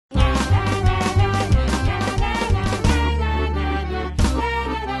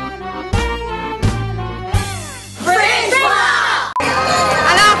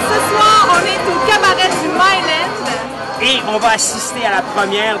on va assister à la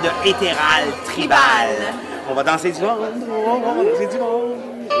première de Hétéral Tribal. On va danser du monde, on va danser du monde.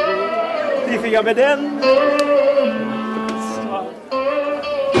 Les filles en bedaine.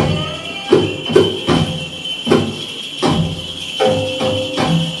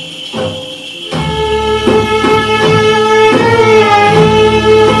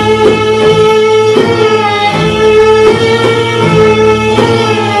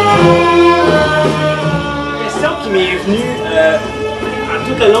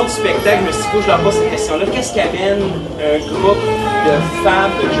 Tout le long du spectacle, je me suis dit, je leur pose cette question-là. Qu'est-ce qui amène un groupe de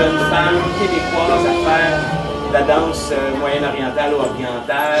femmes, de jeunes femmes québécoises à faire de la danse moyenne-orientale ou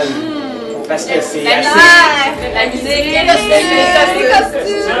orientale? Parce que c'est assez... La musique, les costumes,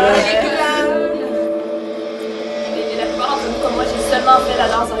 la plupart d'entre nous, comme moi, j'ai seulement fait la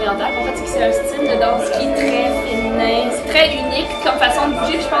danse orientale. En fait, c'est un style de danse qui est très féminin, c'est très unique comme façon de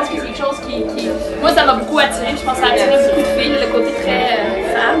bouger. Je pense que c'est quelque chose qui... Moi, ça m'a beaucoup attiré. Je pense que ça a attiré beaucoup de filles, le côté très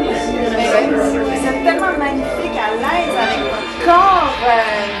femme aussi. Vous êtes tellement magnifique, à l'aise avec votre corps.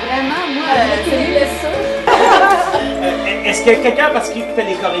 Vraiment, moi, c'est ça. Est-ce qu'il y a quelqu'un en particulier qui fait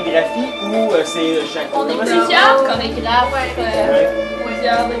les chorégraphies ou c'est chaque... On est plusieurs chorégraphes.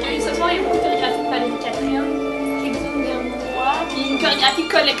 Ce soir, il y a beaucoup de chorégraphies de Valérie Catherine, FRINGE-Moi, puis une chorégraphie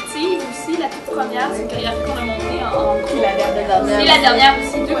collective aussi, la toute première, c'est une chorégraphie qu'on a montée en groupe. Et la dernière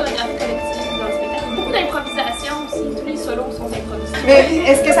aussi, deux chorégraphies collectives dans le spectacle. Beaucoup d'improvisation aussi, tous les solos sont improvisés. Mais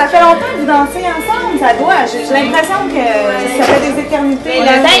est-ce que ça fait longtemps que vous dansez ensemble? Ça doit, j'ai l'impression que ça fait des éternités. Le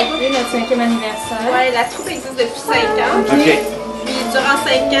 5e anniversaire. Oui, la troupe existe depuis 5 ans. Okay. Puis durant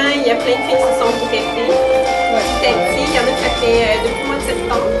 5 ans, il y a plein de filles qui se sont détectées. Petit à petit, il y en a qui ça fait depuis le mois de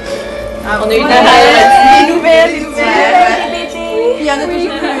septembre. On a eu des nouvelles. Puis il y en a toujours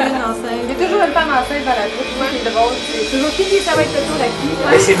une enceinte. Il y a toujours une femme enceinte dans la troupe. C'est drôle. C'est toujours qui ça va être le tour de qui.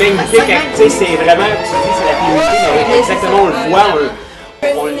 Mais c'est magnifique, tu sais, c'est vraiment, tu dis, c'est la priorité, mais exactement, on le voit,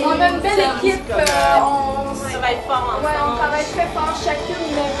 On a une belle équipe, On travaille fort ensemble. Ouais, on travaille très fort, chacune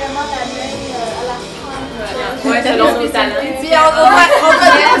met vraiment la main à la fin. Ouais, selon nos talents.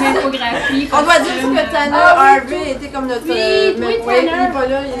 Puis on doit dire que Tanner Harvey était comme notre... Oui, il est pas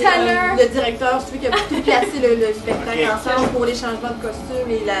là, il est le directeur, celui qui a tout placé le spectacle ensemble pour les changements de costume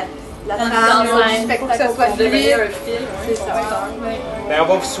et la trame du spectacle au complet. C'est ça. Ben, on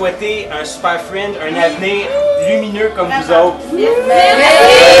va vous souhaiter un super Fringe, un avenir lumineux comme vous autres.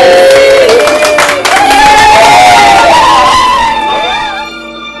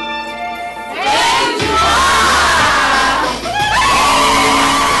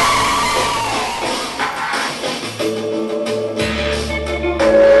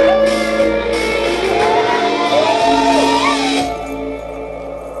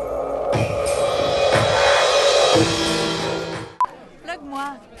 Plug-moi.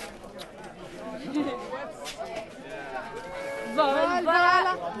 Vol,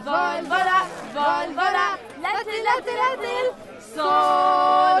 voilà, la-t-il,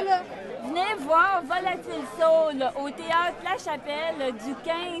 Saul. Venez voir Volatil Saul au Théâtre La Chapelle du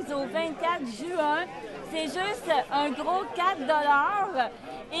 15 au 24 juin. C'est juste un gros 4 $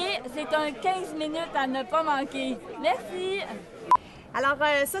 et c'est un 15 minutes à ne pas manquer. Merci. Alors,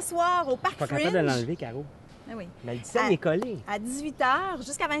 ce soir, au Parc Pas Fringe... capable de l'enlever, Caro. Ah oui. La scène est collée. À 18h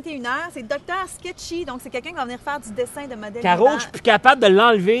jusqu'à 21h, c'est Dr Sketchy, donc c'est quelqu'un qui va venir faire du dessin de modèles. Caro, je suis plus capable de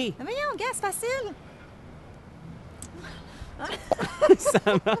l'enlever. Mais voyons, gars, c'est facile. Ça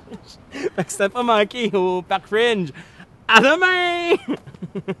marche. Fait que ça n'a pas manqué au Parc Fringe. À demain!